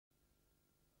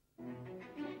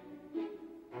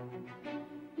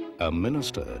a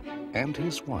minister and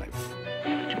his wife. Do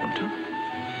you want to?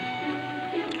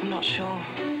 I'm not sure.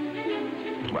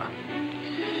 Well,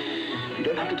 you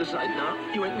don't have to decide now.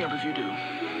 You wake me up if you do.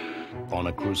 On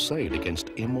a crusade against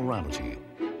immorality.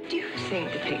 Do you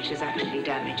think the pictures actually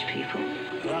damage people?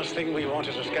 The last thing we want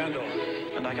is a scandal.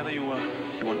 And I gather you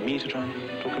want me to try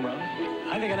and talk him round?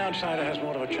 I think an outsider has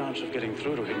more of a chance of getting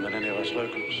through to him than any of us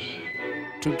locals.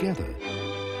 Together,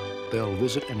 they'll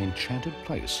visit an enchanted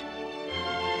place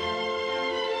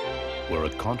where a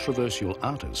controversial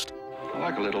artist I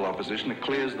like a little opposition. It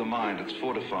clears the mind. It's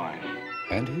fortifying.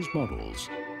 and his models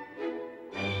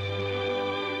You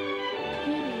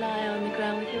lie on the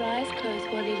ground with your eyes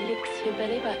closed while he licks your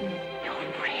belly button. You're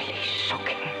really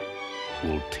shocking.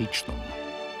 will teach them.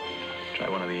 Try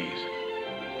one of these.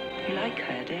 You like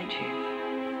her, don't you?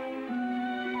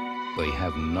 They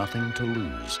have nothing to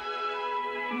lose.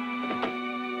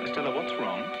 Estella, what's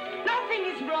wrong? Nothing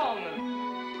is wrong.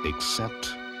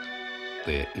 Except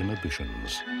their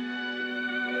inhibitions.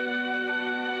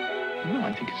 No,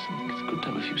 I think it's good to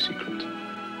have a few secrets.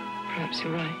 Perhaps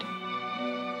you're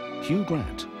right. Hugh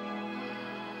Grant,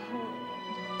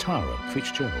 Tara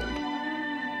Fitzgerald,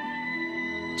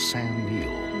 Sam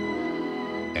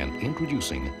Neill, and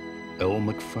introducing Elle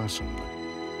Macpherson,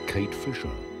 Kate Fisher,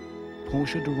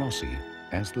 Portia de Rossi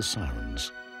as the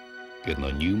Sirens, in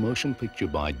the new motion picture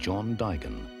by John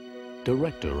Digan,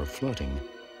 director of Flirting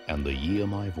and The Year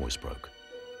My Voice Broke.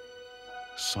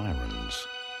 Sirens.